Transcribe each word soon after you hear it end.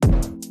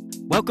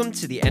Welcome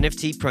to the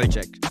NFT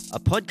Project, a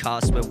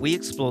podcast where we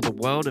explore the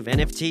world of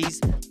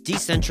NFTs,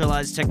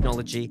 decentralized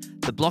technology,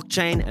 the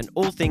blockchain, and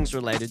all things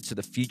related to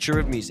the future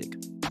of music.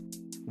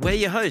 We're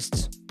your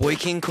hosts, Boy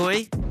King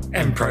Koi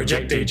and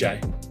Project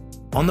DJ.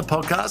 On the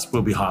podcast,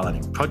 we'll be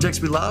highlighting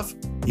projects we love,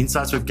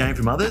 insights we've gained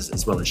from others,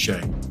 as well as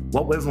sharing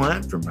what we've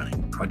learned from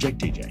running Project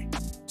DJ.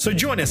 So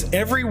join us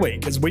every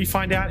week as we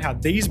find out how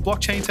these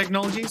blockchain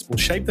technologies will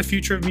shape the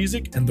future of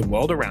music and the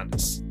world around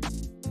us.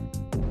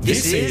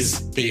 This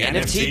is the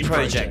NFT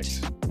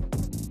Project.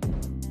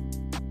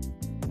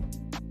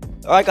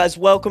 All right, guys,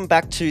 welcome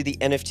back to the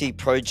NFT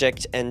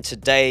Project. And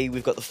today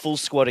we've got the full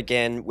squad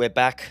again. We're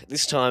back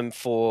this time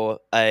for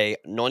a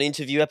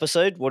non-interview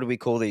episode. What do we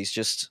call these?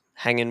 Just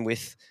hanging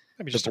with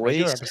Maybe the just a boys,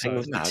 regular hanging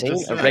with episode. the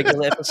team, a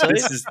regular episode.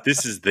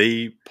 This is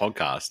the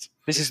podcast.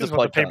 This is the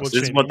what the people podcast.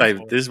 This is tune what in they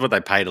for. this is what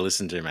they pay to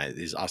listen to, mate.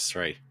 Is us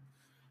three.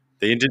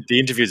 The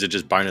interviews are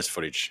just bonus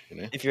footage, you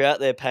know. If you're out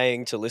there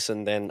paying to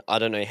listen, then I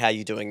don't know how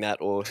you're doing that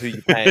or who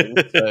you're paying.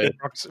 So,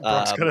 Brock's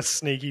got a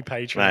sneaky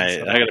Patreon. Mate,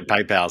 set I up. got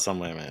a PayPal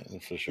somewhere,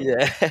 mate, for sure.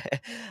 yeah.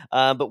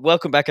 But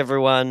welcome back,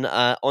 everyone.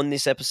 On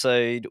this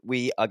episode,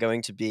 we are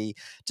going to be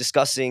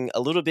discussing a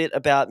little bit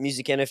about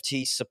music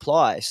NFT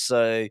supply.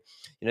 So,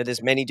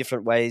 there's many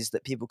different ways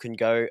that people can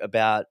go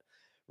about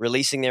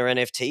releasing their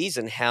NFTs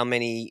and how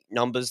many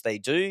numbers they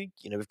do.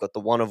 We've got the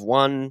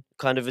one-of-one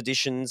kind of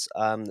editions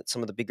that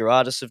some of the bigger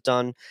artists have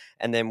done.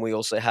 And then we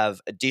also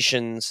have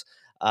editions,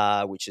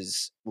 which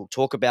is we'll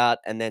talk about.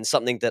 And then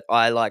something that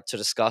I like to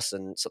discuss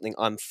and something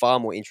I'm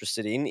far more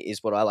interested in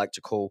is what I like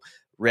to call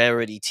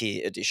Rarity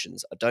tier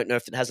editions. I don't know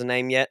if it has a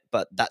name yet,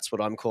 but that's what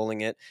I'm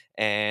calling it.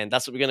 And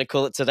that's what we're going to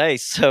call it today.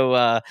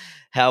 So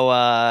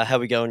how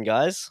we going,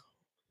 guys?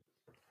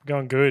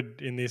 Going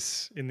good in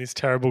this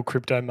terrible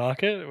crypto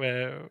market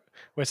where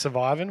we're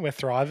surviving, we're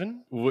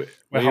thriving. We're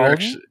holding?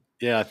 actually,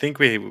 I think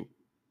we've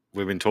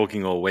been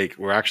talking all week.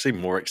 We're actually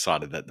more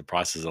excited that the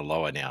prices are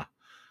lower now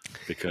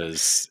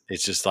because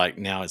it's just like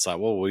now it's like,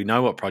 well, we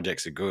know what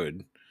projects are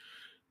good,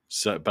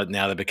 so but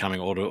now they're becoming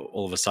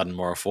all of a sudden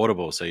more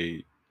affordable. So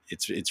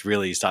it's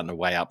really starting to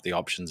weigh up the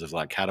options of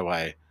like, how do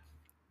I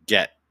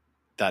get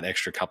that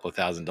extra couple of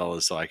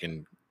 $1,000s so I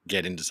can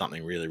get into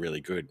something really, really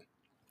good.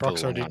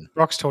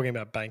 Brock's talking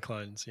about bank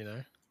loans,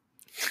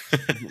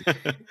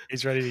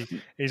 He's ready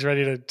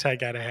to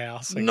take out a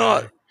house. and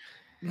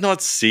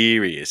Not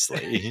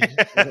seriously.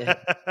 go.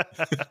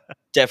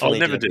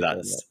 Definitely I'll never don't do be that.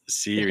 doing that.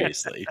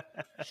 Seriously.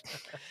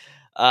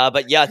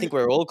 But yeah, I think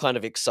we're all kind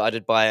of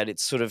excited by it.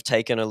 It's sort of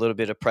taken a little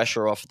bit of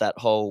pressure off that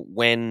whole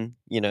when's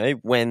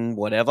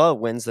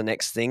the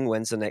next thing,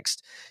 when's the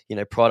next,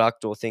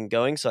 product or thing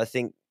going. So I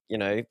think,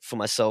 for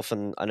myself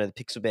and I know the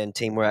Pixel Band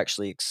team, we're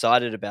actually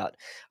excited about,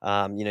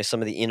 some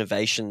of the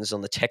innovations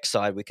on the tech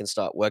side we can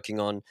start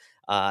working on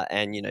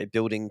and,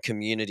 building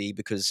community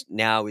because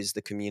now is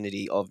the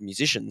community of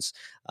musicians.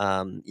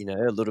 A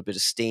little bit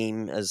of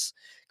steam has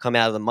come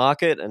out of the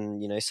market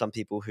and, some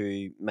people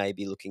who may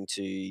be looking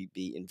to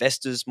be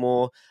investors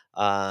more,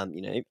 are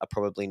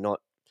probably not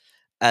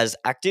as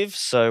active.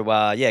 So,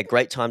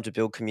 great time to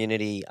build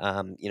community,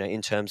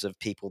 in terms of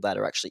people that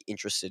are actually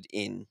interested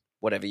in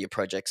whatever your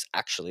project's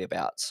actually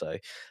about. So,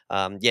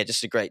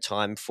 just a great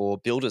time for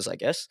builders, I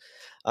guess.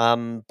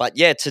 But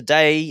yeah,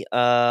 today,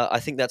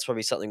 I think that's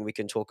probably something we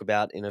can talk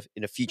about in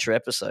a future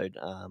episode.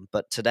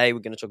 But today we're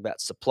going to talk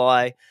about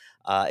supply.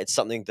 It's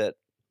something that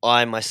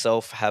I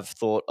myself have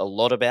thought a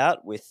lot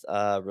about with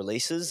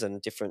releases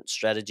and different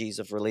strategies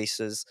of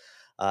releases.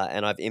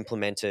 And I've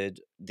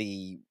implemented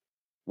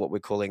what we're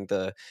calling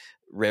the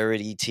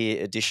Rarity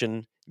tier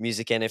edition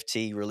music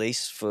NFT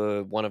release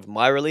for one of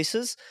my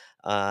releases.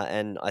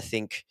 And I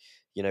think,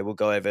 we'll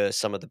go over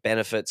some of the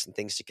benefits and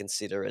things to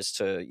consider as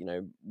to,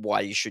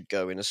 why you should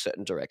go in a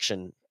certain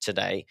direction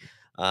today.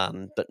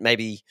 But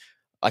maybe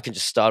I can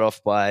just start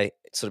off by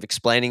sort of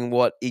explaining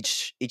what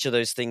each of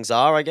those things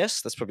are, I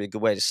guess. That's probably a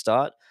good way to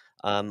start.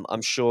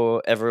 I'm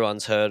sure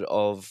everyone's heard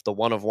of the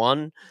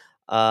one-of-one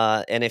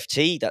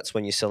NFT. That's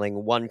when you're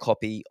selling one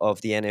copy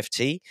of the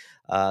NFT.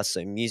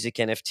 So music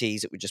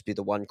NFTs, it would just be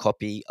the one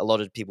copy. A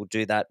lot of people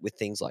do that with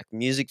things like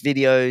music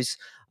videos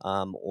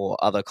or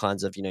other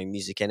kinds of,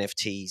 music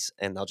NFTs,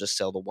 and they'll just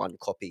sell the one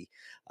copy.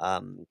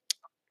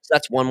 So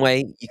that's one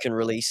way you can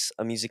release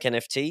a music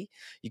NFT.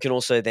 You can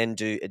also then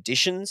do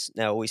editions.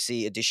 Now, we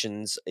see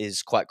editions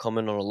is quite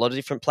common on a lot of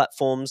different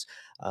platforms.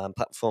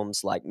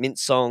 Platforms like Mint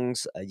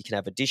Songs, you can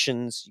have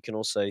editions. You can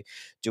also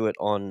do it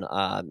on,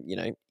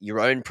 your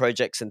own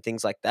projects and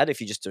things like that if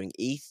you're just doing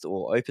ETH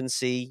or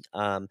OpenSea.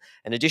 And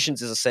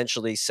editions is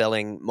essentially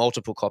selling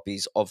multiple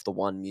copies of the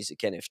one music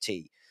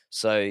NFT.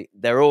 So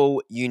they're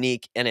all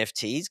unique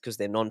NFTs because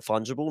they're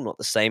non-fungible, not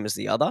the same as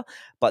the other,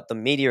 but the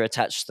media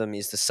attached to them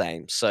is the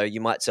same. So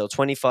you might sell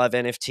 25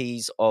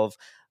 NFTs of,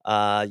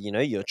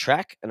 your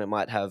track, and it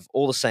might have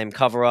all the same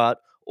cover art,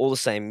 all the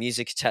same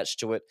music attached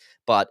to it,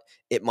 but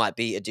it might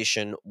be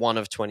edition 1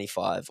 of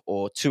 25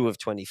 or 2 of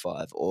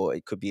 25, or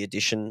it could be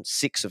edition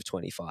 6 of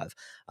 25.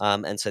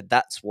 And so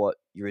that's what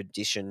your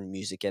edition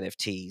music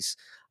NFTs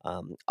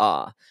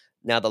are.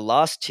 Now, the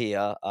last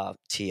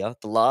the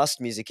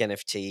last music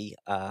NFT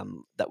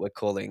that we're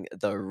calling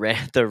the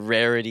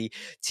Rarity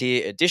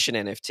Tier Edition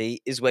NFT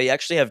is where you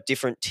actually have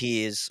different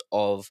tiers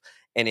of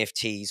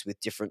NFTs with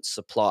different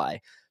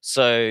supply.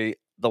 So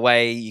the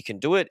way you can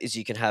do it is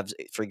you can have,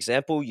 for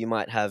example, you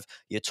might have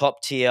your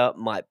top tier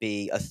might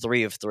be a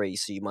 3 of 3,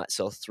 so you might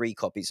sell 3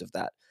 copies of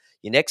that.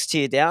 Your next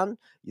tier down,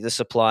 the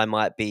supply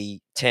might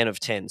be 10 of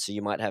 10, so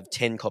you might have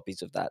 10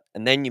 copies of that,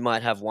 and then you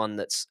might have one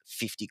that's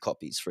 50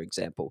 copies, for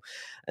example.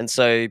 And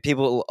so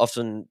people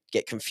often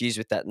get confused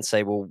with that and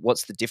say, well,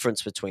 what's the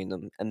difference between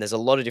them? And there's a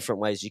lot of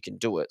different ways you can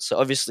do it. So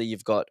obviously,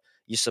 you've got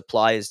your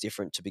supply is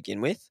different to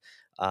begin with,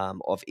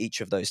 of each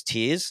of those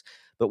tiers.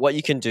 But what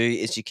you can do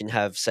is you can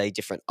have, say,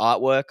 different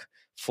artwork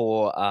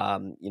for,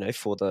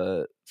 for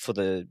the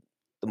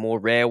more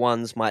rare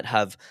ones might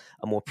have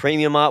a more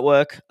premium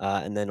artwork,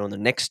 and then on the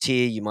next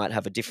tier you might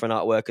have a different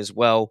artwork as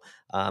well,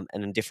 and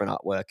a different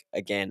artwork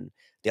again.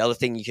 The other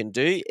thing you can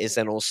do is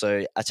then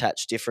also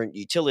attach different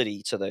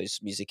utility to those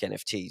music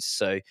NFTs.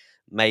 So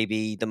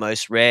maybe the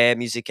most rare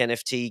music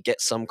NFT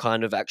gets some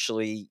kind of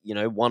actually,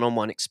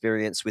 one-on-one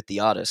experience with the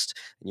artist,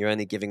 and you're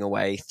only giving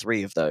away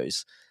 3 of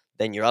those.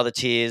 Then your other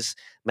tiers,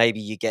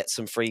 maybe you get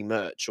some free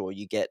merch, or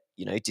you get,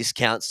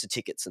 discounts to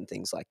tickets and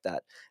things like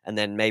that. And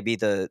then maybe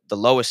the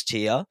lowest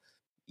tier,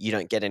 you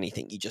don't get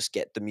anything. You just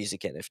get the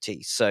music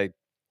NFT. So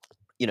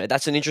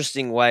that's an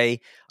interesting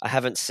way. I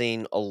haven't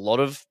seen a lot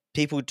of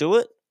people do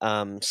it.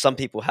 Some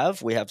people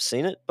have. We have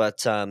seen it,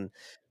 but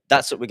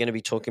that's what we're going to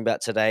be talking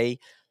about today.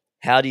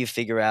 How do you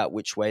figure out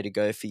which way to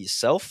go for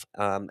yourself,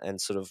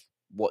 and sort of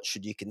what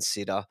should you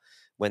consider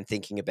when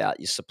thinking about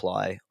your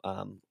supply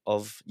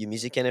of your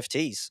music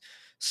NFTs?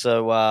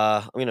 So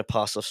I'm going to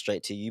pass off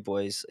straight to you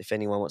boys if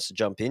anyone wants to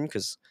jump in,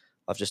 because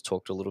I've just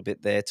talked a little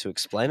bit there to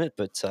explain it.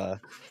 But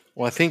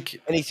Well,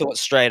 any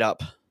thoughts straight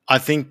up? I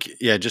think,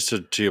 yeah, just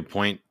to your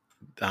point,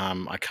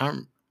 I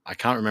can't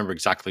remember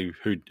exactly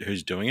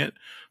who's doing it,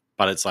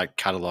 but it's like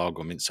Catalog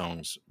or Mint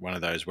Songs, one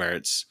of those where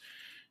it's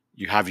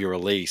you have your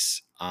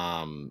release,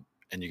 and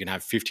you can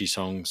have 50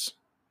 songs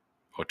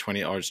or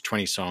 20, or it's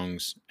 20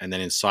 songs, and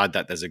then inside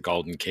that there's a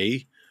golden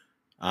key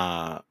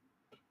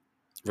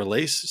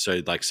release.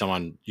 So like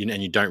and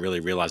you don't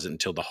really realize it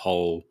until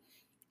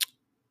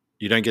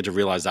you don't get to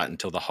realize that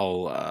until the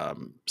whole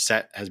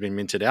set has been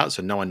minted out.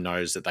 So no one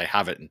knows that they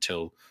have it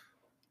until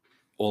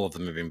all of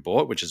them have been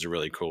bought, which is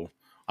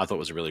I thought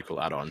was a really cool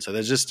add-on. So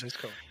there's just, That's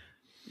cool.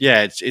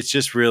 yeah, it's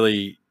just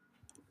really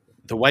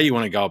the way you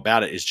want to go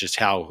about it is just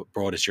how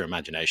broad is your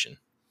imagination.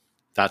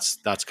 That's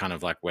kind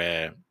of like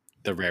where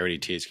the rarity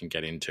tiers can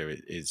get into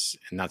is,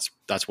 and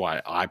that's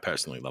why I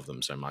personally love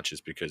them so much,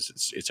 is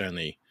because it's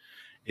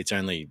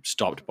only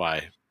stopped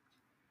by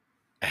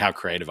how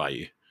creative are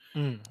you.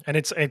 And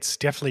it's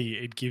definitely,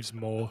 it gives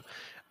more,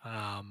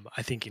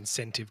 I think,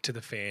 incentive to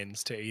the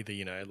fans to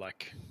either,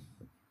 like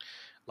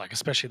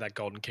especially that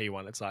golden key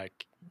one. It's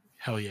like,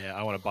 hell yeah,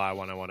 I want to buy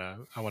one. I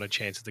want a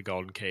chance at the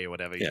golden key or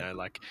whatever. Yeah.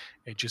 Like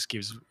it just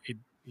gives it.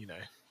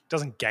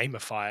 Doesn't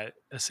gamify it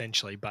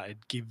essentially, but it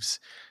gives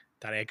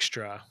that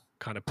extra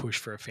kind of push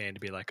for a fan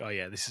to be like, oh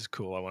yeah, this is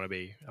cool. I want to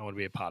be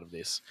a part of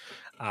this.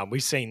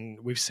 We've seen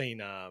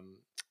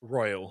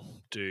Royal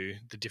do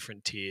the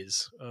different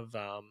tiers of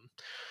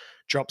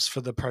drops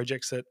for the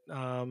projects that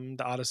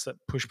the artists that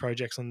push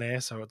projects on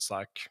there. So it's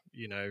like,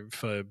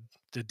 for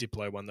the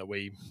Diplo one that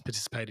we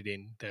participated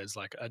in, there's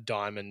like a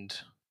diamond,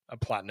 a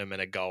platinum,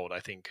 and a gold.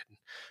 I think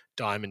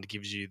diamond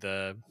gives you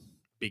the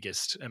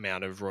biggest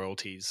amount of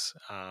royalties,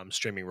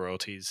 streaming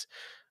royalties,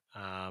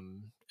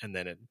 and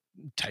then it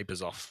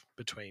tapers off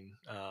between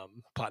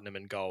platinum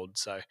and gold.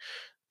 So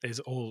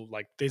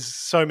there's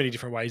so many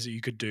different ways that you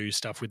could do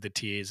stuff with the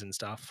tiers and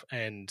stuff.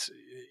 And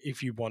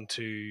if you want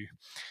to,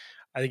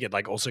 I think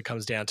it also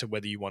comes down to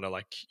whether you want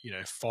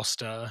to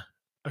foster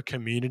a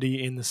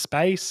community in the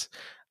space.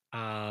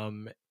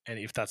 And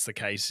if that's the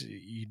case,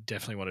 you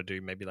definitely want to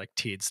do maybe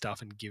tiered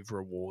stuff and give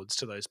rewards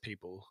to those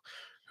people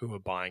who are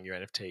buying your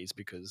NFTs,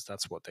 because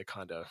that's what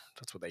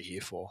they're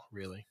here for,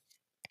 really.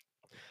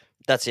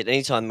 That's it.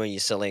 Anytime when you're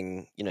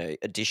selling,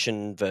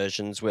 edition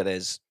versions where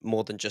there's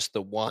more than just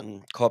the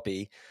one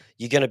copy,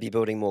 you're going to be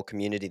building more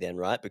community then,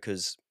 right?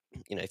 Because,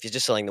 if you're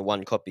just selling the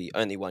one copy,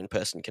 only one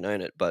person can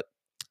own it. But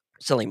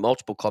selling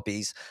multiple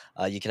copies,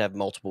 you can have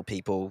multiple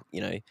people,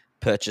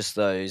 purchase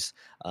those,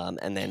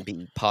 and then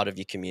be part of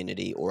your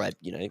community, or,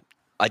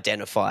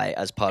 identify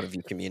as part of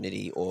your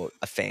community or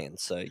a fan.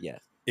 So, yeah.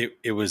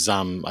 It was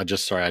I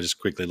just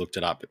quickly looked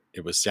it up.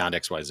 It was Sound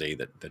XYZ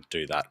that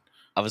do that.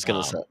 I was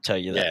going to tell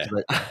you that,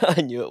 yeah. but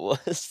I knew it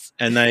was.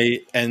 And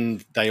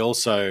they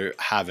also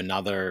have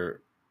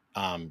another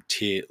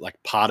tier.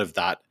 Like part of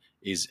that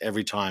is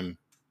every time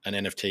an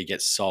NFT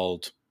gets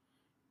sold,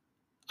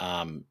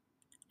 to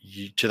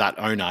that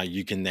owner,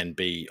 you can then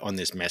be on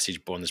this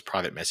message board, on this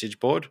private message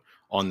board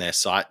on their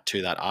site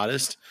to that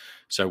artist.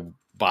 So,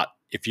 but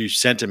if you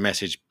sent a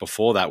message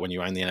before that, when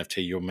you own the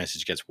NFT, your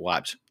message gets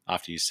wiped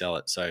after you sell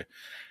it. So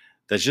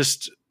there's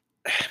just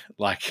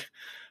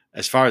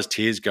as far as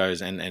tiers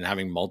goes and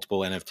having multiple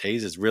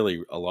NFTs, there's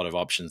really a lot of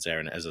options there.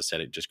 And as I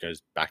said, it just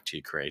goes back to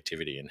your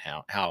creativity and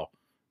how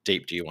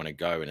deep do you want to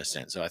go in a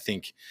sense. So I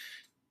think,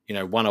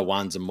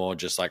 one-on-ones are more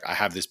just like, I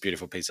have this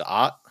beautiful piece of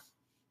art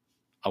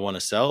I want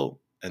to sell.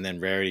 And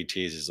then rarity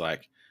tiers is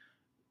like,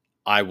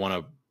 I want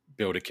to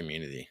build a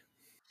community.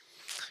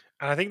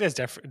 And I think there's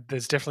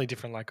definitely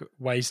different like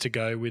ways to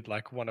go with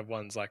like one of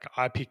ones. Like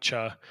I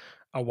picture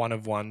a one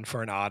of one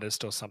for an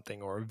artist or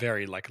something, or a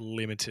very like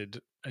limited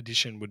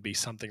edition would be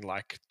something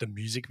like the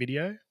music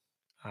video.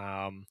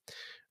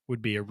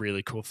 Would be a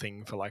really cool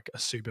thing for like a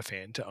super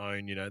fan to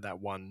own, that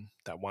one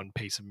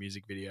piece of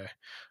music video.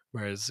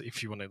 Whereas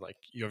if you want to like,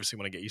 you obviously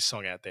want to get your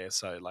song out there,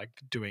 so like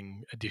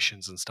doing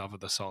editions and stuff of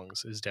the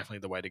songs is definitely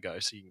the way to go,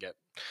 so you can get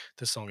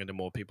the song into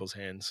more people's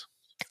hands.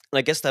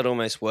 I guess that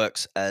almost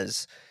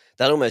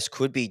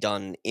could be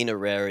done in a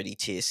rarity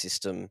tier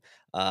system.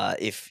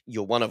 If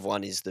your one of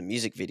one is the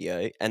music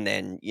video, and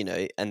then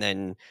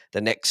the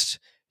next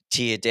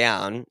tier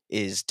down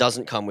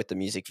doesn't come with the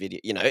music video.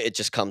 It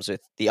just comes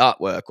with the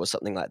artwork or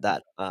something like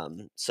that.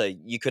 So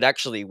you could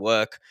actually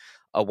work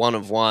a one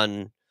of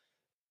one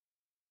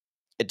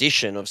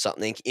edition of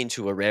something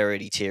into a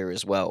rarity tier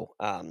as well.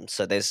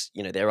 So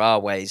there are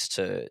ways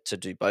to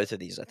do both of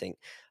these, I think.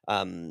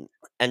 And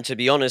to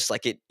be honest,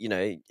 like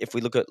if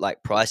we look at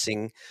like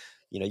pricing,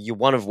 your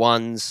one of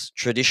ones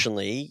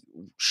traditionally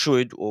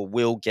should or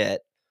will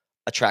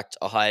attract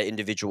a higher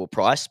individual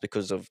price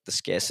because of the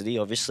scarcity,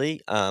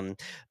 obviously.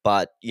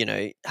 But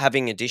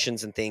having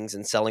editions and things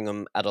and selling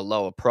them at a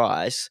lower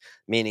price,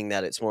 meaning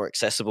that it's more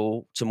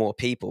accessible to more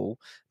people,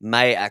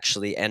 may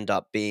actually end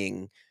up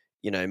being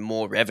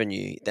more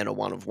revenue than a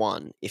one of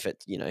one if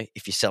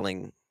you're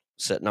selling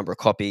a certain number of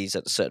copies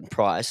at a certain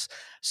price.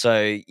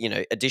 So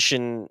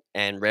edition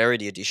and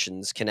rarity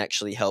editions can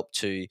actually help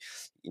to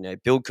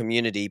build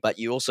community, but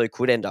you also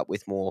could end up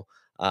with more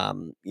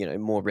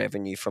more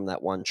revenue from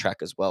that one track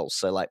as well.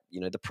 So like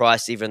the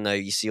price, even though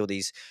you see all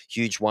these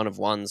huge one of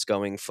ones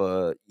going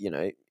for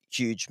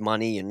huge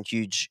money and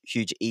huge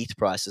ETH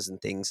prices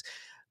and things,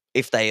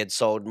 if they had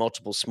sold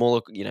multiple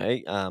smaller,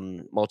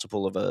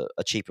 multiple of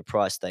a cheaper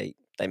price, they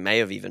may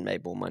have even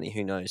made more money.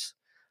 Who knows?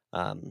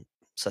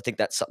 So I think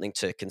that's something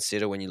to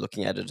consider when you're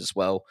looking at it as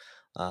well.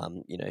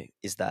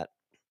 Is that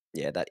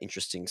that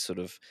interesting sort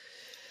of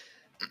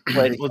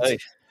way to Well, go?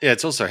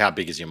 it's also how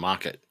big is your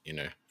market.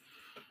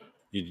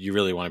 You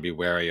really want to be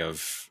wary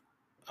of,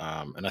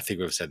 and I think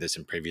we've said this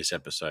in previous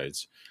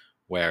episodes,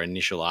 where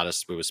initial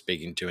artists we were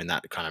speaking to in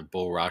that kind of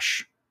bull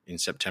rush in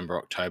September,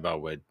 October,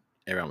 where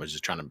everyone was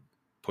just trying to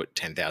put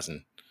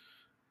 10,000.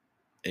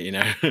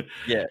 Yeah.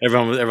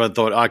 everyone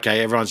thought,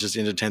 okay, everyone's just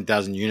into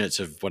 10,000 units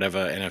of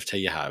whatever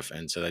NFT you have,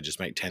 and so they just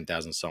make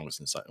 10,000 songs.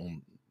 And it's like,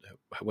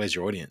 where's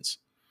your audience?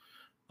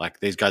 Like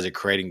these guys are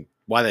creating.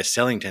 Why they're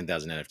selling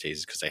 10,000 NFTs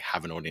is because they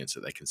have an audience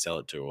that they can sell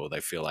it to, or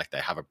they feel like they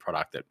have a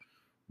product that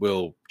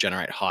will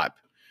generate hype.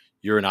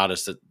 You're an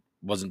artist that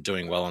wasn't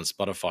doing well on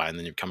Spotify, and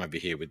then you've come over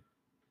here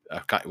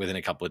within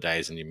a couple of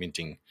days, and you're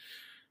minting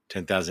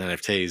 10,000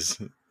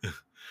 NFTs.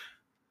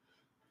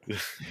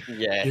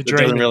 Yeah, You're It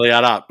doesn't really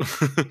add up.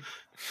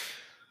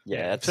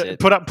 yeah, that's so it.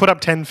 put up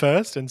 10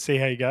 first and see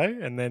how you go,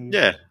 and then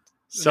Yeah,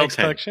 sell next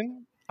 10.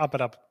 collection up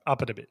it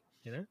a bit.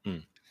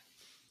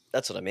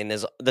 That's what I mean.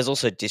 There's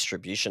also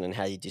distribution and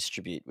how you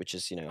distribute, which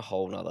is a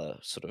whole nother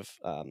sort of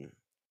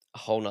a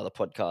whole nother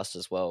podcast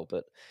as well.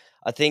 But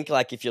I think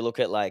like if you look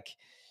at like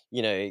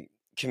you know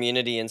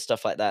community and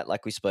stuff like that,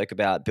 like we spoke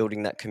about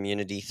building that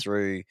community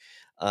through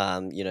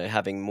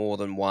having more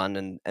than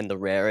one and the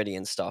rarity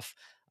and stuff.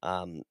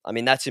 I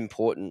mean that's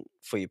important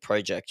for your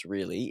project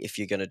really. If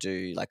you're going to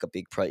do like a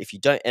big if you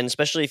don't, and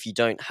especially if you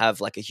don't have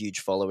like a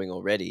huge following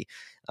already,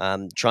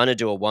 trying to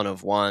do a one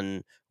of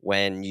one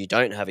when you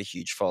don't have a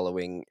huge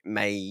following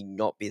may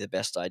not be the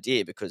best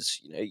idea because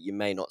you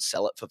may not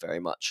sell it for very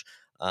much,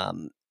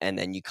 and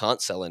then you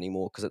can't sell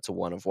anymore because it's a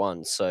one of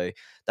one. So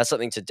that's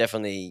something to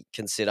definitely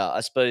consider. I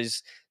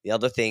suppose the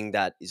other thing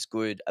that is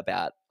good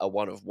about a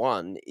one of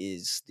one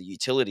is the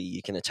utility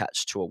you can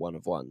attach to a one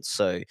of one.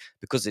 So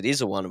because it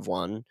is a one of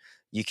one,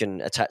 you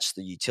can attach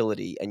the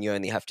utility and you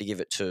only have to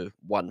give it to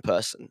one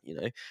person,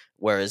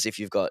 whereas if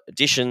you've got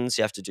editions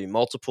you have to do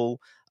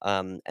multiple.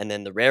 And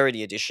then the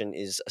rarity edition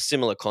is a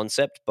similar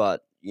concept,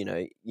 but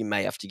you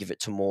may have to give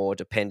it to more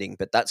depending.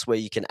 But that's where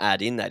you can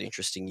add in that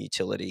interesting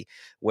utility,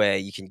 where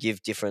you can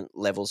give different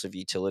levels of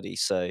utility.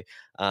 So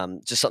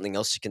just something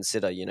else to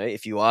consider.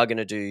 If you are going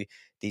to do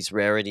these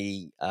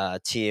rarity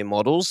tier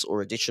models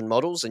or edition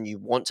models, and you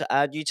want to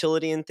add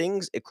utility and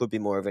things, it could be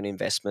more of an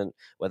investment,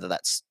 whether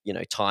that's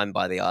time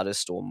by the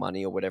artist or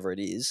money or whatever it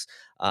is,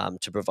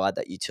 to provide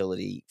that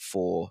utility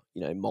for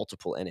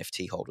multiple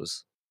NFT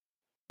holders.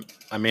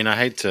 I mean, I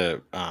hate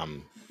to,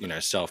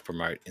 self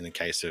promote in the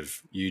case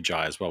of you,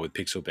 Jai, as well with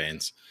Pixel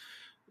Bands.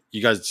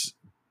 You guys,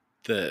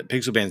 the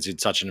Pixel Bands did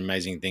such an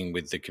amazing thing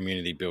with the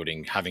community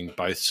building, having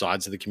both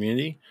sides of the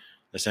community,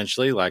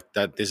 essentially. Like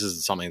that, this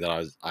is something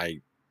that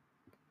I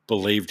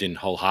believed in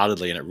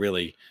wholeheartedly, and it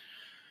really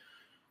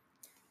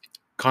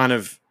kind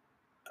of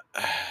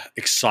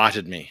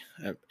excited me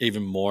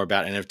even more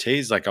about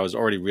NFTs. Like I was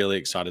already really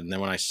excited, and then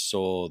when I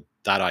saw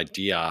that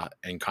idea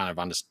and kind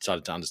of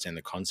started to understand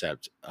the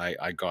concept,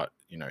 I got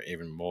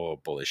even more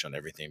bullish on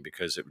everything,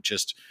 because it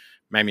just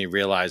made me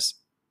realize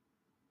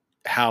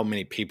how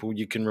many people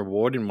you can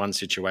reward in one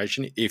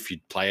situation if you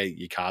play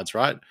your cards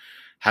right.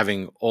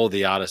 Having all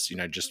the artists,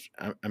 just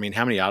I mean,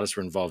 how many artists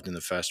were involved in the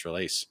first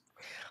release?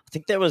 I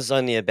think there was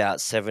only about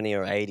 70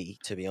 or 80,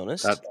 to be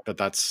honest. But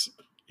that's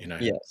Yeah,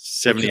 which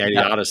 70, was 80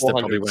 about artists that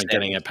probably weren't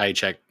getting 470. a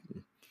paycheck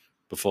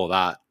before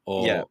that,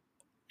 Yeah,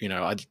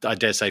 or I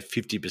dare say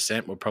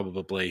 50% were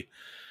probably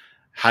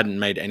hadn't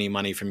made any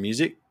money from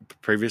music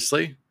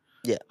previously.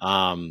 yeah,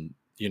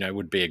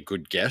 Would be a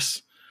good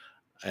guess.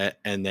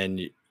 And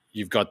then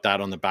you've got that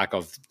on the back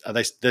of,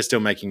 they're still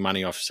making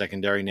money off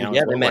secondary well, now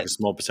yeah, as they well, like made a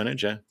small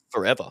percentage. Yeah.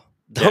 forever.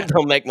 Yeah.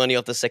 They'll make money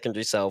off the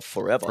secondary sale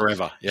forever.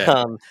 Forever.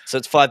 Yeah. So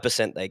it's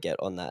 5% they get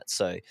on that.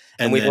 So, and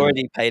And we've then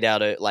already paid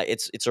out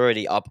it's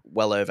already up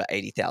well over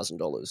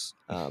 $80,000.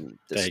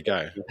 there you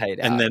go. Been paid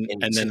And out then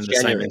since in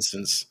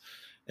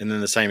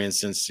the same January.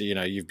 instance,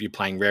 you'd be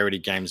playing Rarity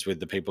games with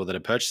the people that are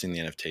purchasing the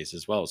NFTs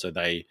as well. So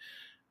they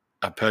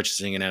are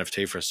purchasing an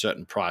NFT for a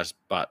certain price,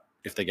 but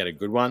if they get a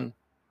good one,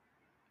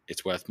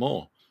 it's worth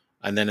more.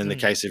 And then in the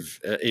case of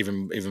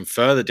even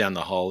further down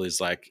the hole is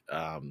like,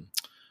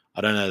 I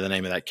don't know the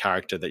name of that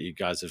character that you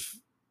guys have.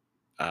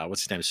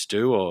 What's his name?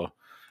 Stu or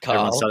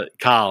Carl.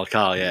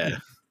 Carl, yeah.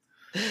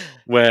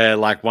 Where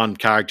like one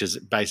character's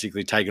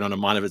basically taken on a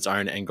mind of its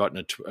own and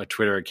gotten a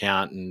Twitter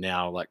account and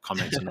now like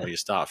comments on all your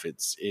stuff.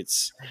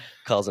 It's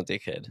Carl's a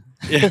dickhead.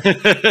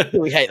 yeah.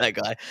 We hate that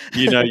guy.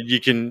 You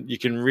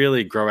can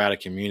really grow out a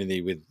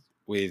community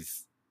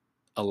with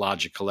a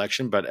larger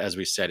collection, but as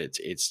we said,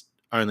 it's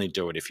only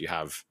do it if you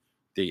have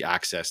the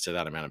access to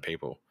that amount of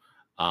people.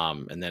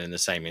 And then in the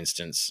same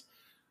instance,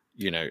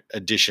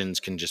 additions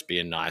can just be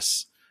a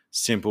nice,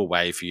 simple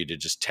way for you to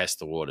just test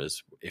the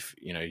waters. If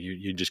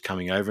you're just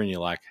coming over and you're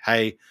like,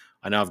 hey,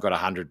 I know I've got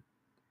 100,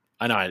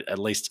 I know I at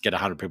least get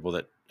 100 people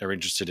that are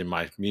interested in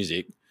my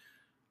music.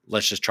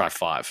 Let's just try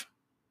 5,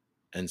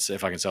 and so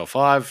if I can sell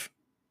 5,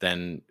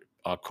 then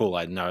cool.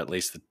 I know at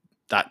least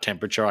that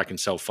temperature I can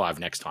sell 5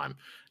 next time,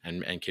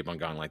 and keep on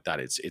going like that.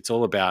 It's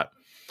all about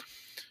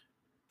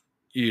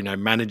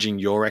managing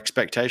your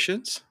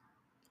expectations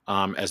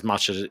as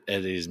much as it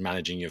is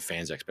managing your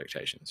fans'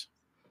 expectations.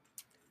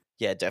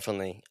 Yeah,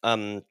 definitely.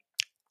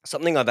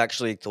 Something I've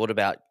actually thought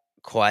about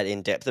quite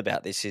in depth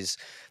about this is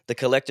the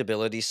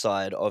collectability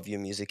side of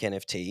your music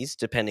NFTs,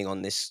 depending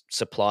on this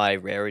supply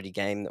rarity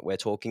game that we're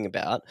talking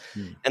about,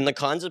 and the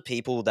kinds of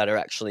people that are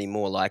actually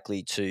more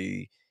likely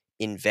to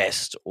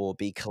invest or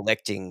be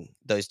collecting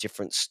those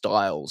different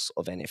styles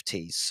of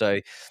NFTs. So,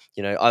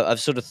 I've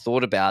sort of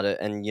thought about it,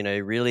 and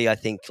really, I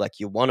think like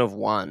you're one of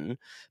one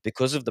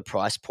because of the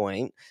price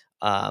point.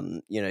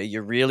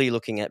 You're really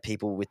looking at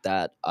people with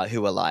that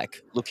who are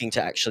like looking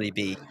to actually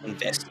be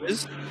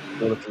investors,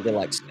 who are looking to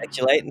like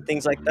speculate and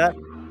things like that,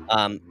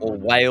 or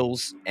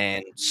whales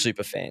and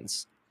super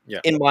fans. Yeah.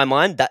 In my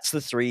mind, that's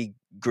the 3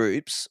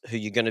 groups who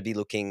you're going to be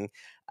looking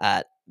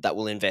at that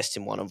will invest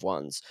in one of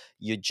ones.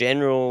 Your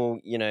general,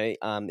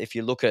 if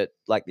you look at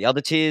like the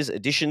other tiers,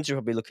 editions, you're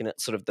probably looking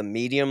at sort of the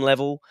medium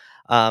level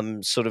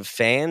sort of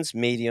fans,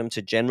 medium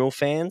to general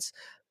fans.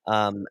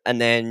 And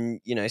then,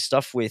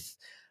 stuff with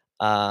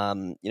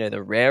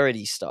the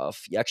rarity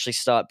stuff, you actually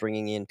start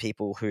bringing in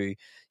people who,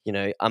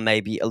 are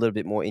maybe a little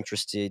bit more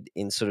interested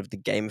in sort of the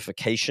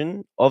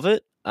gamification of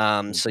it.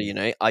 So,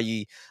 are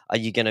you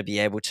going to be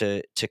able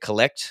to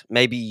collect?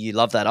 Maybe you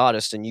love that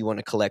artist and you want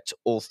to collect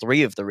all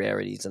 3 of the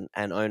rarities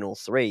and own all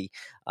 3.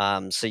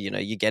 So,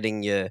 you're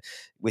getting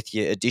with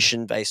your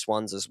edition based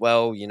ones as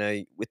well.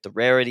 With the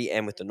rarity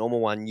and with the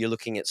normal one, you're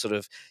looking at sort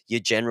of your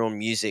general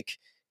music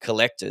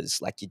collectors,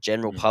 like your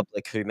general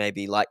public who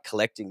maybe like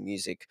collecting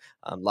music,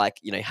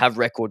 have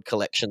record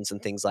collections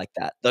and things like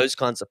that. Those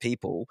kinds of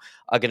people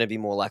are going to be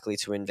more likely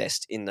to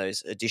invest in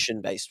those edition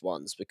based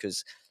ones,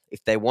 because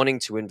if they're wanting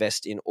to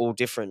invest in all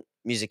different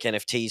music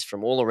NFTs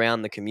from all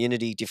around the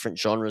community, different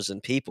genres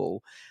and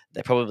people,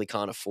 they probably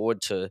can't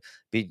afford to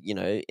be,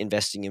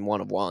 investing in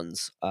one of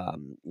ones.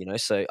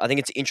 So I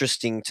think it's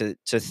interesting to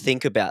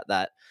think about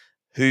that,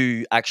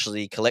 who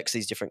actually collects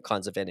these different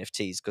kinds of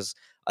NFTs, because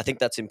I think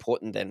that's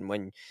important then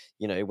when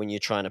you're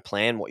trying to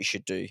plan what you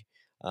should do,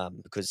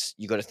 because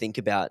you got to think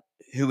about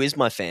who is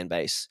my fan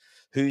base,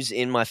 who's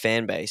in my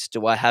fan base.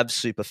 Do I have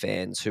super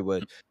fans who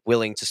are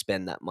willing to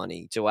spend that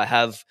money? Do I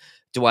have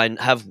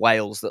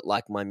whales that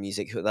like my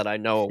music that I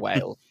know are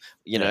whales?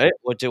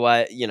 Or do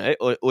I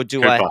or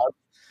do I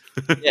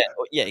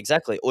yeah,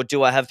 exactly. Or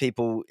do I have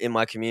people in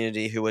my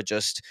community who are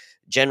just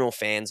general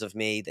fans of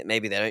me that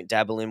maybe they don't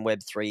dabble in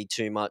Web3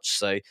 too much,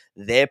 so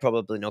they're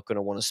probably not going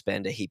to want to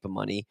spend a heap of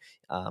money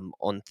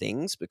on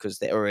things because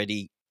they're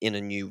already in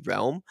a new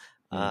realm.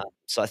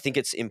 So I think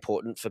it's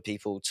important for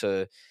people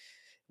to,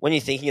 when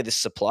you're thinking of this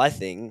supply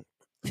thing,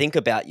 think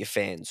about your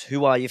fans.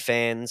 Who are your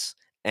fans?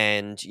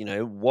 And,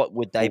 what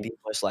would they be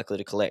most likely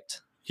to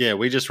collect? Yeah,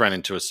 we just ran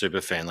into a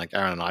super fan. Like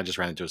Aaron and I just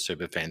ran into a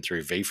super fan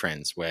through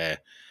VFriends, where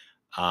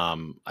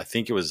I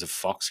think it was a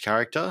Fox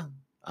character.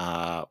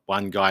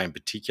 One guy in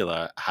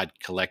particular had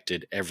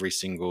collected every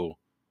single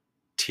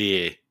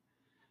tier,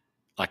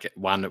 like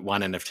one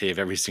NFT of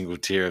every single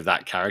tier of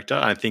that character.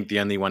 I think the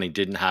only one he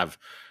didn't have,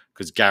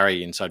 because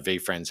Gary inside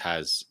VFriends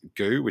has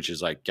Goo, which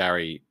is like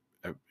Gary,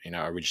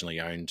 originally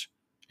owned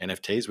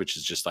NFTs, which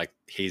is just like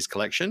his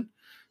collection.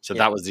 So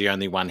that was the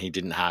only one he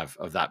didn't have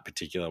of that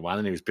particular one,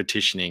 and he was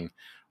petitioning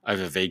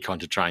over VCon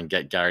to try and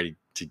get Gary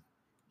to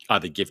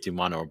either gift him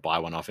one or buy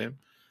one off him.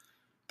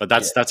 But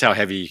that's how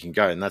heavy you can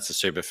go, and that's a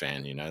super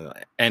fan,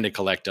 and a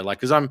collector. Like,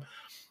 because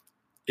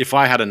if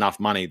I had enough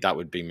money, that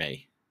would be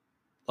me.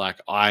 Like,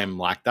 I'm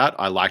like that.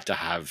 I like to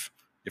have,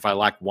 if I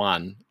like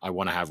one, I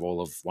want to have all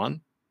of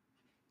one.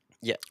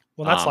 Yeah.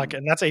 Well, that's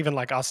and that's even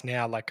like us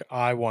now. Like,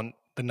 I want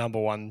the number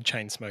one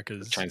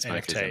Chainsmokers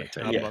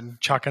NFT. I'm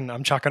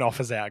chucking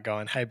offers out,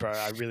 going, "Hey, bro,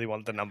 I really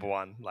want the number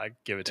one. Like,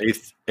 give it to me."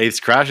 ETH's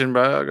crashing,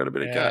 bro. I got a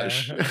bit of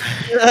cash.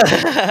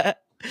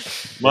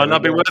 Might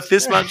not be worth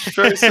this much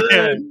very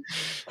soon.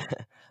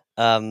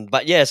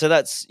 But yeah, so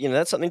that's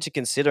that's something to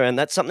consider, and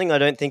that's something I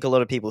don't think a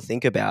lot of people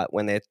think about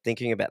when they're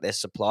thinking about their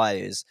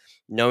suppliers.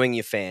 Knowing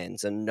your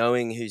fans and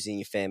knowing who's in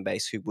your fan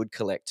base who would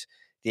collect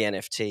the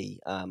NFT.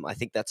 I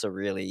think that's a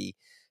really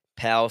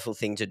powerful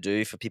thing to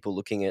do for people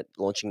looking at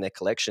launching their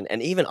collection,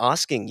 and even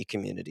asking your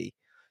community,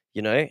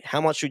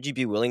 how much would you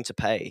be willing to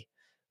pay?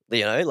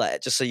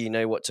 Like, just so you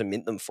know what to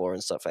mint them for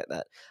and stuff like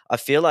that. I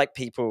feel like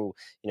people,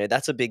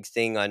 that's a big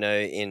thing I know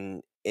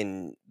in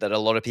that a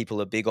lot of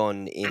people are big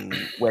on in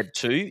Web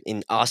 2,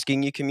 in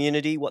asking your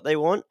community what they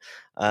want.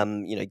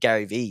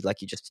 Gary V,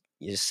 like you just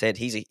said,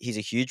 he's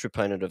a huge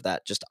proponent of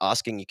that, just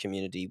asking your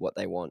community what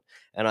they want.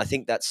 And I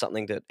think that's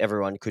something that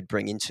everyone could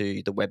bring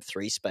into the Web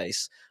 3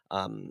 space,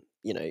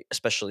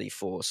 especially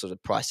for sort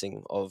of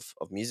pricing of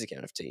music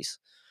NFTs.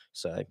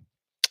 So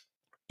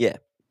yeah.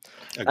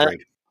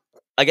 Agreed.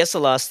 I guess the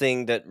last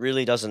thing that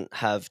really doesn't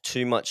have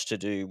too much to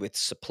do with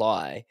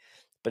supply,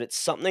 but it's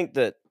something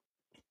that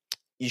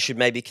you should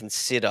maybe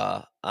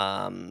consider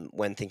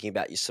when thinking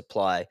about your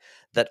supply,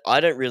 that I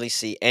don't really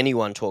see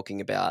anyone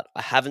talking about.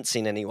 I haven't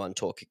seen anyone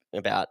talking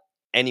about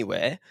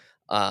anywhere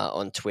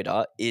on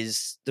Twitter,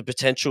 is the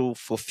potential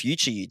for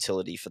future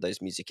utility for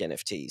those music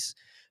NFTs.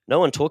 No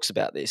one talks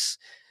about this.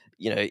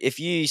 If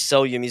you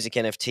sell your music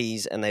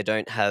NFTs and they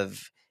don't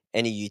have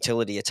any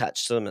utility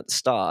attached to them at the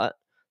start,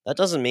 that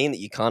doesn't mean that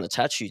you can't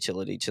attach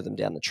utility to them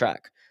down the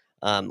track.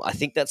 I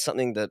think that's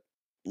something that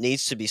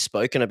needs to be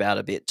spoken about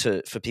a bit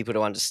for people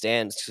to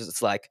understand, because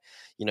it's like,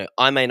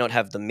 I may not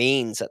have the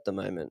means at the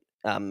moment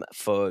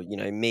for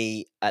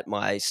me at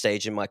my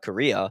stage in my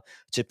career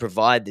to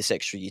provide this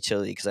extra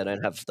utility, because I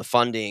don't have the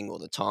funding or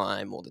the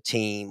time or the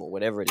team or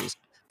whatever it is.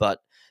 But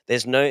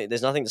there's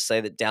nothing to say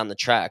that down the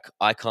track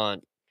I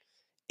can't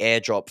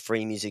airdrop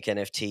free music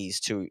NFTs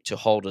to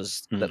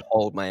holders that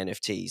hold my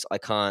NFTs. I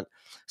can't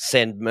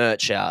send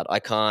merch out. I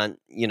can't,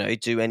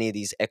 do any of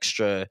these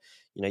extra,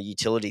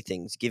 utility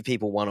things. Give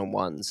people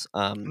one-on-ones.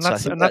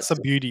 That's the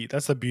beauty.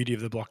 That's the beauty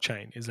of the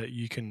blockchain, is that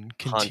you can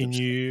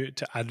continue 100%.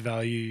 to add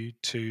value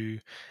to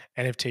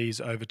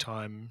NFTs over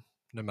time,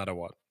 no matter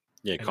what.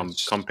 Yeah,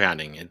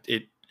 compounding.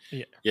 You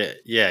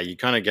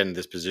kind of get in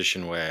this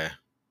position where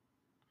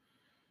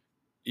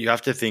you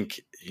have to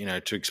think,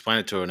 to explain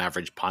it to an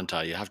average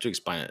punter, you have to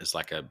explain it as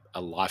like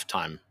a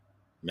lifetime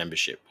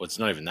membership. Well, it's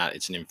not even that;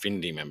 it's an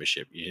infinity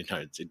membership.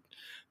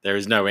 There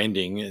is no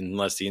ending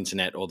unless the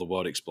internet or the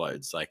world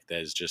explodes. Like,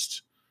 there's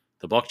just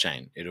the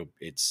blockchain.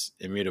 It's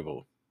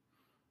immutable,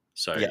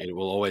 so it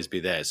will always be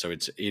there. So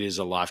it is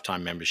a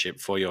lifetime membership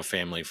for your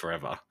family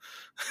forever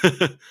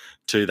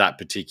to that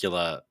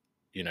particular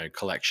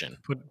collection.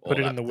 Put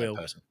it in the will.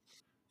 Person.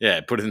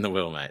 Yeah, put it in the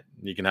will, mate.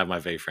 You can have my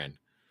V friend.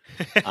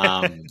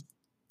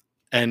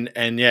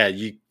 And yeah,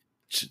 you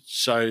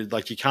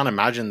can't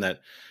imagine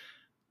that,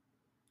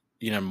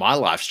 my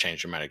life's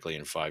changed dramatically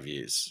in 5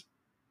 years.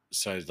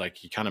 So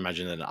like, you can't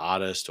imagine that an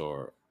artist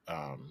or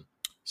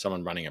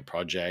someone running a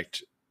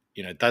project,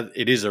 that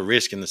it is a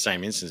risk in the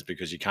same instance,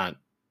 because you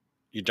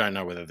don't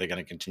know whether they're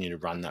going to continue to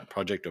run that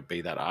project or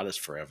be that artist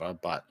forever.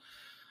 But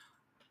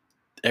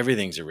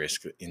everything's a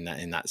risk in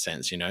that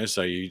sense,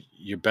 so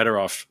you're better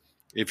off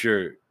if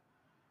you're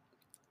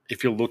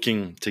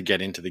looking to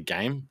get into the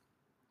game.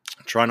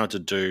 Try not to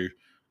do,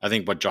 I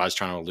think what Jai's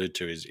trying to allude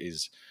to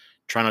is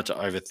try not to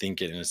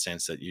overthink it, in a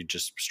sense that you're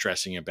just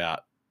stressing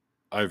about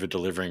over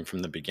delivering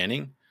from the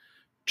beginning.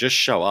 Just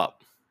show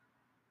up,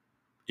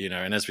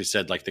 and as we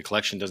said, like, the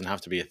collection doesn't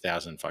have to be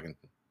 1,000 fucking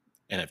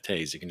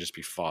NFTs. It can just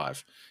be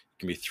 5. It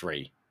can be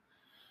 3.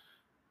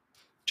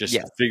 Just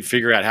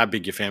figure out how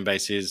big your fan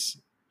base is,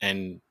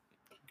 and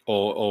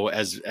or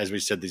as we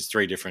said, these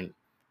 3 different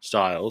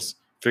styles.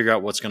 Figure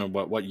out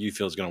what you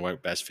feel is going to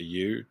work best for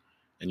you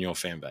and your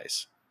fan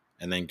base,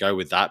 and then go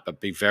with that. But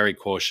be very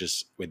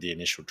cautious with the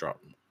initial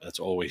drop. That's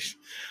all we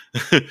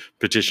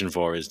petition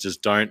for, is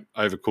just don't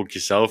overcook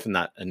yourself in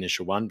that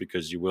initial one,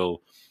 because you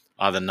will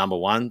either, number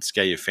one,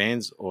 scare your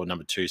fans, or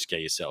number 2, scare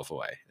yourself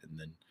away. And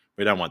then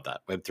we don't want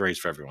that. Web3 is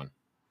for everyone.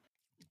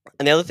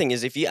 And the other thing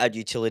is, if you add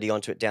utility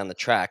onto it down the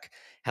track,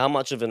 how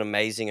much of an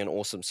amazing and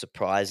awesome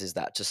surprise is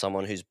that to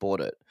someone who's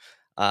bought it?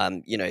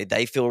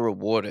 They feel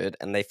rewarded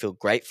and they feel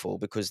grateful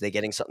because they're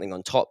getting something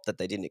on top that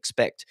they didn't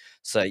expect.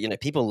 So,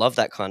 people love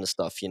that kind of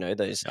stuff,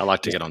 those I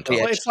like to those get on free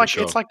top. Well, For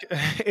sure.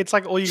 it's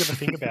like all you got to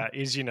think about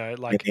is,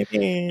 like if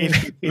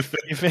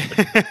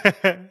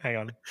hang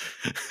on.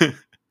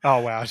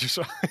 Oh wow! Just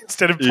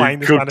instead of You playing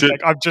the sound cooked it.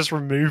 effect, I've just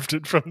removed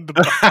it from the.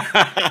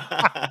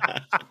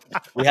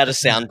 we had a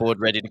soundboard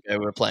ready to go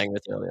we were playing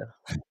with earlier.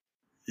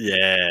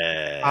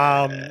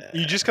 Yeah.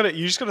 You just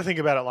gotta think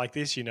about it like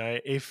this.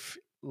 If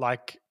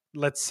like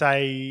let's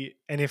say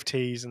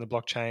NFTs and the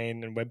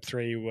blockchain and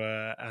Web3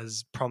 were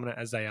as prominent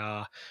as they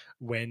are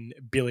when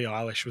Billie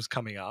Eilish was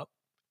coming up,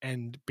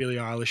 and Billie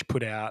Eilish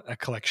put out a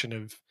collection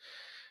of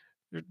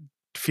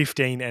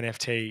 15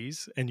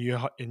 NFTs, and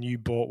you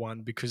bought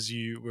one because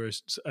you were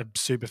a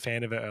super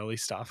fan of her early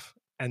stuff,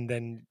 and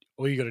then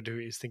all you got to do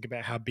is think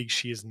about how big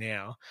she is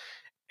now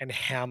and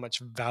how much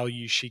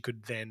value she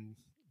could then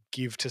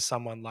give to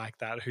someone like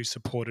that who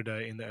supported her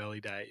in the early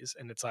days.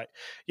 And it's like,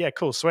 yeah,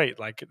 cool, sweet.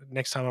 Like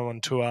next time I'm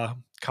on tour,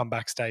 come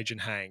backstage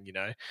and hang,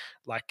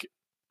 like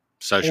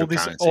Social all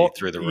this, currency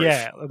through the roof.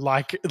 yeah,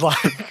 like,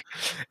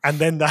 and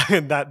then that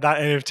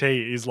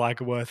NFT is like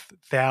worth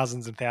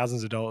thousands and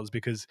thousands of dollars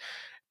because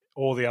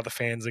all the other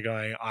fans are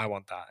going, I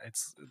want that.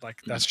 It's like,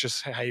 that's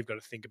just how you've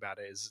got to think about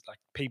it, is like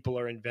people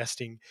are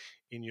investing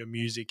in your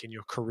music, in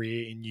your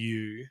career, in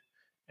you,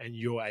 and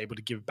you're able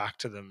to give back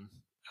to them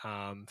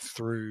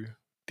through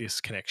this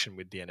connection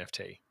with the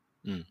NFT.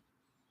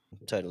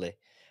 Totally.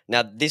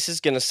 Now, this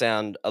is going to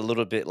sound a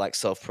little bit like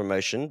self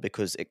promotion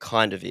because it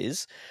kind of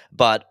is,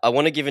 but I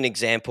want to give an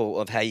example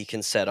of how you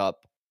can set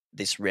up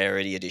this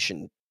rarity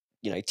edition,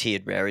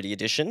 tiered rarity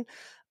edition.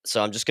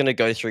 So I'm just going to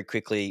go through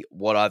quickly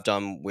what I've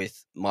done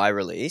with my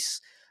release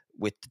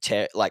with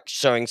like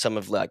showing some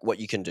of like what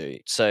you can do.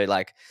 So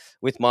like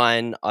with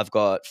mine, I've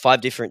got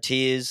 5 different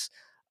tiers,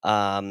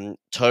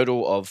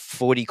 total of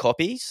 40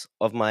 copies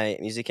of my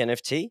music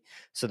NFT.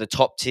 So the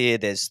top tier,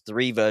 there's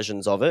 3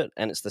 versions of it,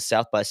 and it's the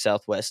South by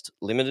Southwest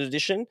limited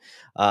edition.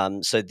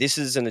 So this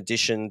is an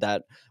edition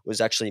that was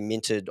actually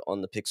minted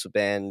on the Pixel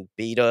Band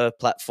beta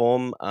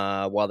platform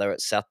while they're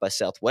at South by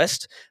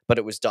Southwest, but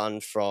it was done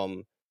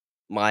from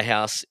my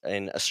house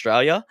in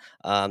Australia.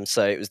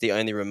 So it was the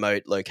only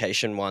remote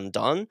location one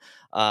done.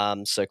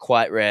 So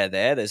quite rare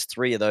there. There's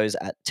 3 of those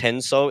at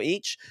 10 sol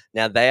each.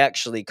 Now they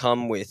actually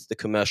come with the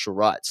commercial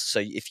rights. So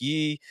if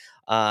you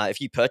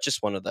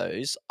purchase one of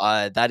those,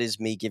 that is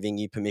me giving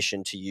you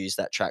permission to use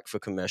that track for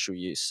commercial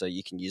use. So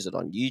you can use it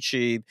on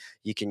YouTube,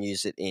 you can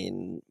use it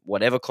in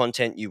whatever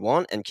content you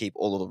want, and keep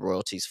all of the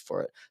royalties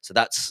for it. So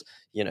that's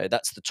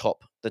the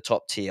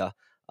top tier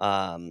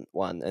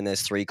one, and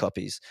there's 3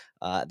 copies.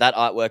 That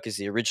artwork is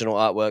the original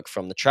artwork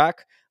from the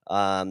track.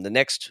 The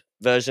next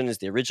version is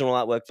the original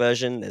artwork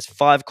version. There's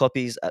 5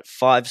 copies at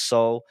 5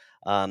 sol,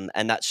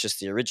 and that's just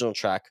the original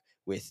track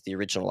with the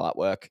original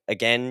artwork.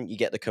 Again, you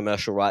get the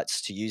commercial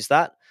rights to use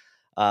that.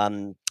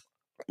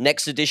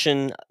 Next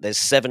edition, there's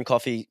 7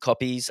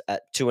 copies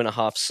at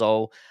 2.5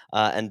 sol,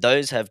 and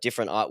those have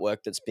different artwork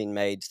that's been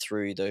made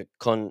through the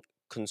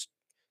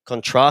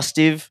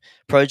Contrastive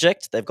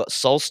project. They've got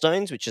Soul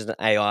Stones, which is an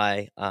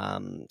AI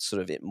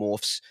sort of, it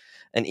morphs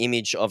an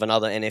image of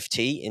another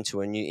NFT into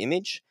a new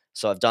image.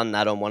 So I've done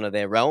that on one of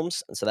their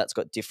realms, and so that's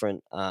got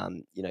different,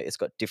 it's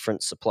got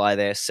different supply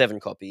there, 7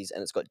 copies,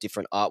 and it's got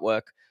different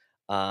artwork,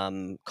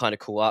 kind of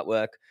cool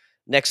artwork.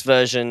 Next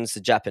version's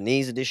the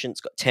Japanese edition.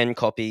 It's got 10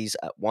 copies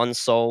at 1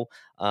 sol.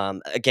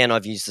 Again,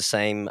 I've used the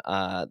same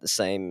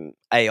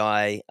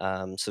AI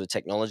sort of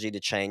technology to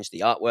change the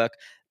artwork.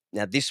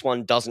 Now, this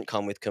one doesn't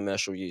come with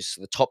commercial use. So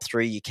the top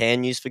 3 you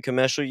can use for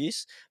commercial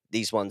use.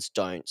 These ones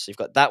don't. So you've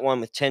got that one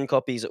with 10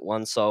 copies at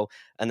 1 sol,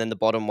 and then the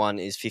bottom one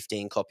is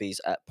 15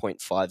 copies at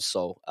 0.5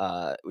 sol,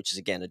 which is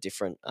again a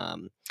different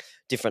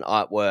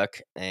artwork,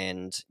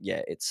 and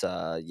it's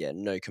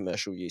no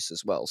commercial use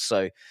as well.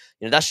 So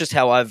that's just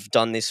how I've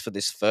done this for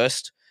this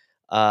first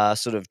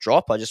sort of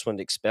drop. I just wanted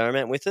to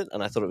experiment with it,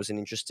 and I thought it was an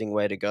interesting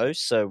way to go.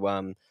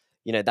 So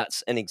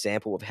that's an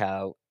example of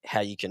how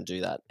you can do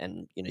that,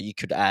 and you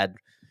could add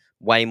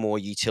way more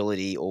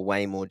utility or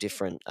way more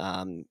different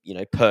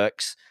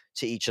perks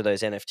to each of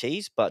those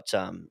NFTs, but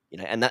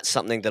and that's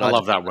something that I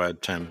love that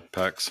word, Tim.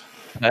 Perks.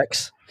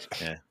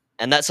 Yeah,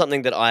 and that's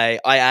something that I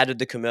added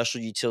the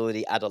commercial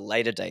utility at a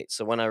later date.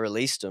 So when I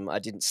released them, I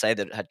didn't say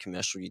that it had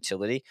commercial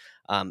utility,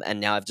 and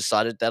now I've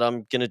decided that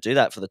I'm going to do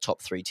that for the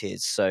top 3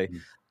 tiers. So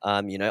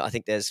I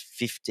think there's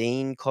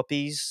 15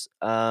 copies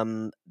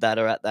that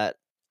are at that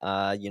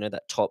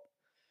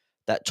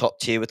that top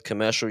tier with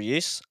commercial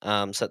use.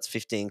 So that's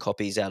 15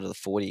 copies out of the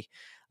 40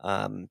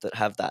 that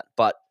have that.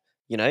 But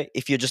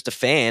if you're just a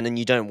fan and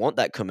you don't want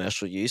that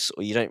commercial use,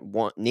 or you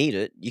don't need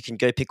it, you can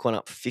go pick one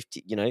up for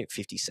 50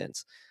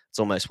 cents. It's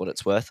almost what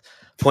it's worth.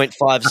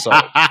 0.5 sol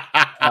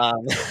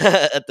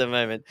at the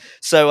moment.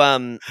 So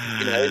you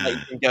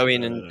can go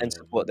in and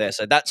support there.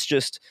 So that's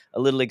just a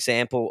little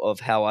example of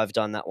how I've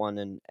done that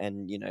one,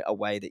 and a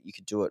way that you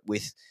could do it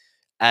with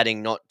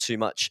adding not too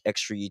much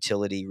extra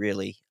utility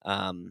really,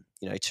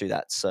 to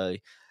that. So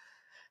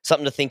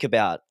something to think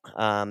about.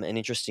 An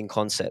interesting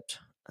concept.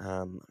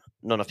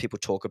 Not enough people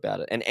talk about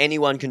it, and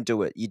anyone can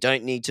do it. You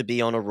don't need to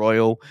be on a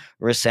Royal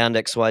or a Sound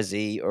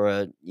XYZ or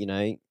a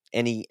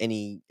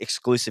any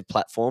exclusive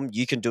platform.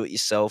 You can do it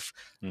yourself.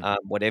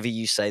 Whatever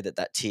you say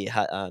that tier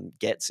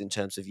gets in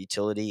terms of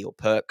utility or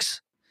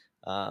perks,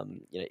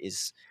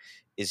 is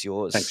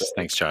yours.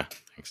 Thanks, Joe.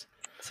 Thanks.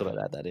 Thought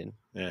I'd add that in.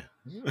 Yeah.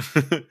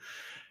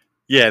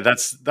 Yeah,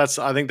 that's.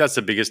 I think that's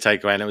the biggest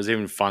takeaway, and it was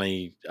even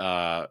funny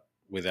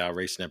with our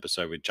recent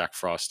episode with Jack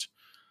Frost.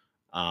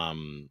 Our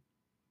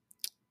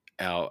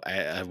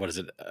what is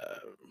it?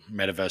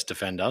 Metaverse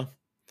Defender.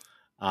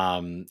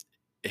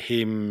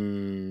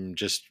 Him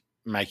just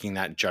making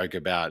that joke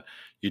about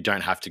you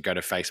don't have to go to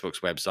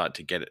Facebook's website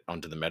to get it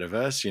onto the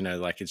metaverse.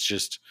 Like it's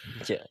just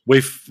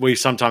we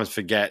sometimes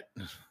forget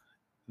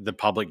the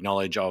public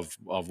knowledge of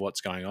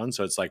what's going on.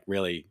 So it's like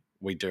really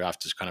we do have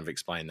to kind of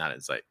explain that.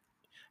 It's like,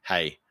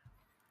 hey,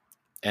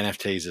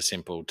 NFTs are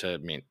simple to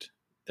mint.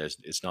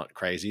 It's not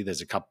crazy.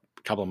 There's a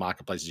couple of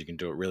marketplaces you can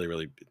do it really,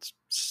 really. It's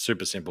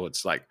super simple.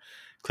 It's like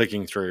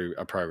clicking through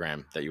a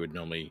program that you would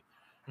normally.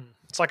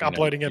 It's like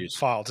uploading a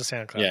file to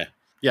SoundCloud. Yeah.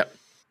 Yep.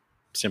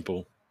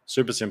 Simple.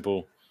 Super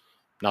simple.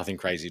 Nothing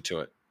crazy to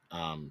it.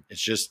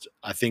 It's just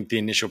I think the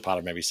initial part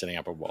of maybe setting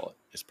up a wallet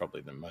is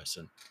probably the most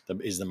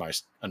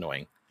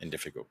annoying and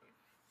difficult.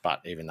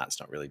 But even that's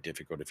not really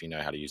difficult if you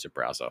know how to use a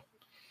browser.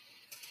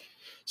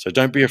 So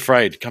don't be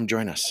afraid. Come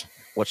join us.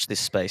 Watch this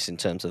space in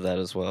terms of that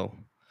as well.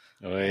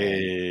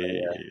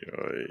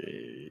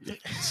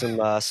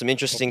 Some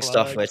interesting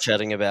stuff we're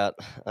chatting about.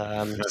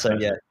 So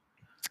yeah.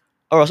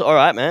 All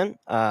right, man.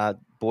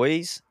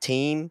 Boys,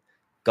 team,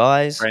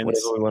 guys, friends.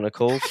 Whatever we want to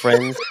call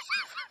friends.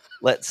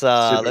 Let's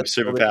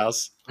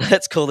superpowers.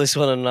 Let's call this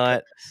one a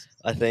night.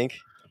 I think.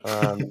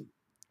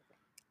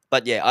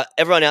 But yeah,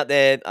 everyone out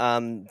there,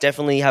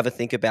 definitely have a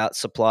think about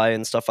supply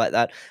and stuff like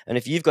that. And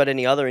if you've got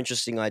any other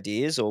interesting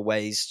ideas or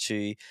ways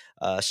to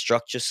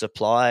structure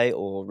supply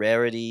or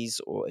rarities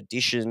or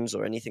additions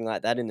or anything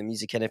like that in the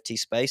music NFT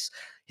space,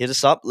 hit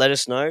us up, let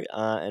us know,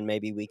 and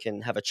maybe we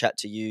can have a chat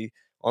to you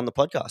on the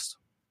podcast.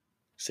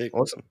 Sick.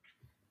 Awesome.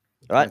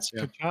 All right.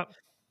 Good chat.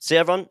 See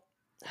you, everyone.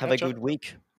 Have a good week.